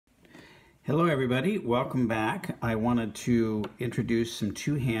Hello everybody, welcome back. I wanted to introduce some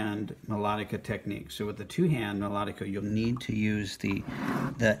two-hand melodica techniques. So with the two-hand melodica, you'll need to use the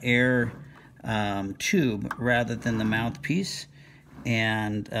air tube rather than the mouthpiece.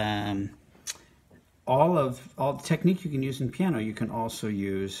 And all the technique you can use in piano, you can also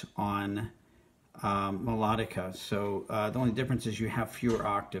use on melodica. So the only difference is you have fewer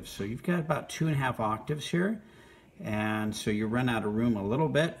octaves. So you've got about 2.5 octaves here. And so you run out of room a little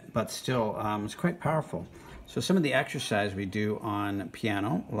bit, but still it's quite powerful. So some of the exercise we do on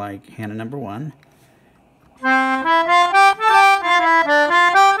piano, like hand number 1.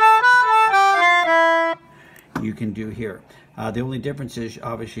 You can do here. The only difference is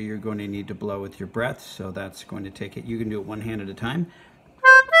obviously you're going to need to blow with your breath, so that's going to take it. You can do it one hand at a time.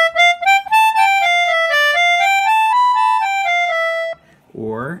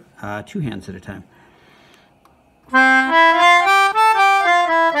 Or 2 hands at a time.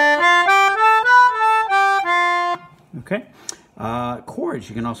 Okay, chords.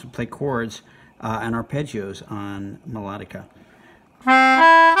 You can also play chords and arpeggios on melodica.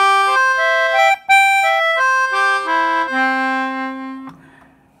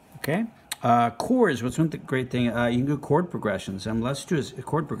 Okay, chords. What's one great thing? You can do chord progressions. Let's do a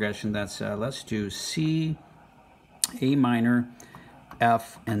chord progression. That's let's do C, A minor,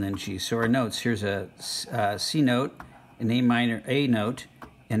 F, and then G. So our notes, here's a C note, an A minor, A note,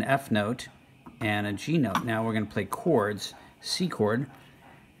 an F note, and a G note. Now we're going to play chords. C chord,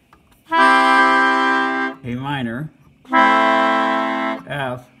 A minor,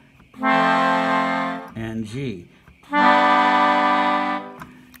 F, and G.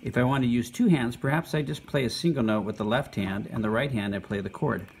 If I want to use 2 hands, perhaps I just play a single note with the left hand, and the right hand I play the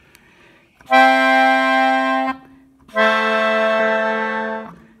chord.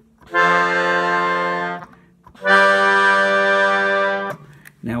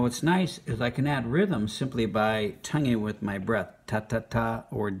 Now what's nice is I can add rhythm simply by tonguing with my breath. Ta-ta-ta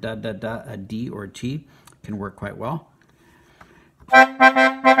or da-da-da, a D or a T can work quite well.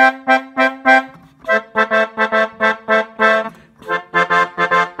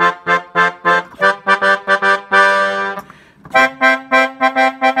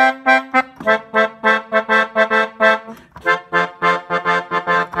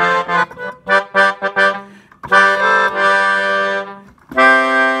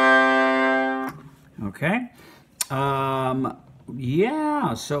 Okay,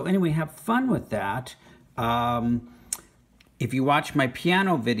 yeah, so anyway, have fun with that. If you watch my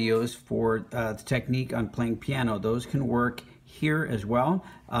piano videos for the technique on playing piano, those can work here as well.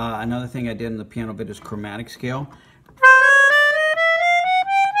 Another thing I did in the piano video is chromatic scale.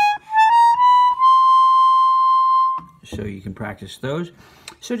 So you can practice those.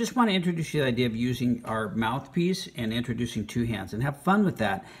 So just want to introduce you to the idea of using our mouthpiece and introducing 2 hands, and have fun with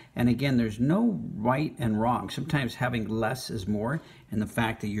that. And again, there's no right and wrong. Sometimes having less is more, and the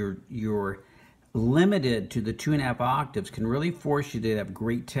fact that you're limited to the 2.5 octaves can really force you to have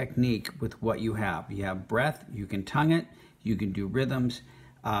great technique with what you have. You have breath, you can tongue it, you can do rhythms,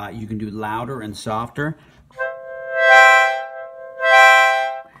 you can do louder and softer.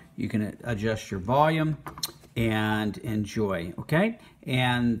 You can adjust your volume and enjoy, okay?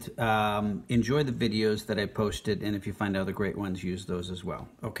 And enjoy the videos that I posted, and if you find other great ones, use those as well,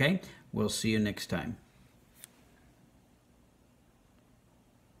 okay? We'll see you next time.